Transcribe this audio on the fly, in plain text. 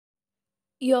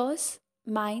Yours,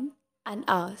 Mine, and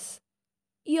Ours.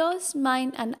 Yours,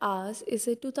 Mine, and Ours is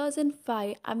a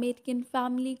 2005 American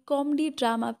family comedy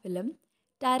drama film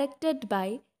directed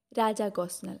by Raja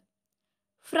Gosnell.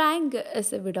 Frank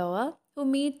is a widower who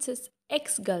meets his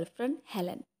ex girlfriend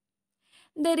Helen.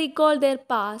 They recall their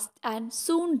past and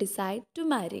soon decide to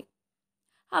marry.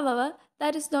 However,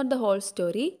 that is not the whole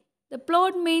story. The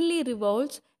plot mainly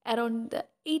revolves around the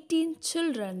 18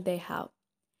 children they have.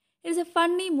 It is a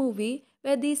funny movie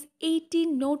where these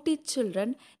 18 naughty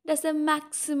children does a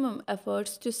maximum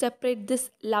efforts to separate this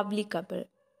lovely couple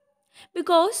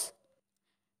because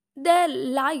their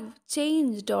life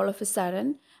changed all of a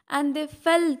sudden and they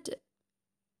felt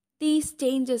these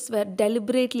changes were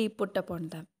deliberately put upon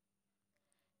them.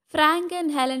 Frank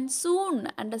and Helen soon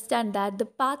understand that the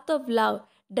path of love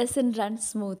doesn't run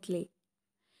smoothly.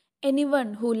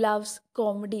 Anyone who loves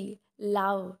comedy,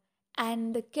 love,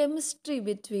 and the chemistry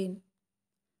between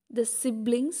the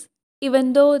siblings,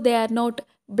 even though they are not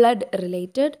blood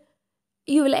related,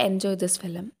 you will enjoy this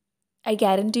film. I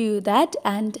guarantee you that,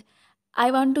 and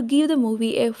I want to give the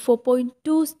movie a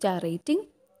 4.2 star rating.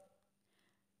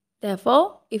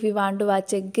 Therefore, if you want to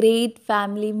watch a great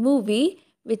family movie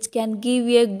which can give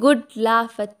you a good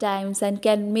laugh at times and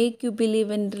can make you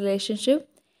believe in relationship,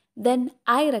 then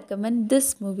I recommend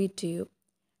this movie to you.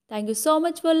 Thank you so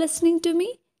much for listening to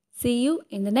me. See you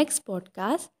in the next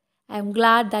podcast. I am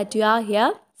glad that you are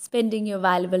here spending your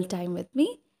valuable time with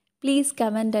me. Please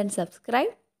comment and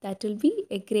subscribe. That will be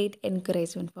a great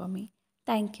encouragement for me.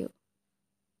 Thank you.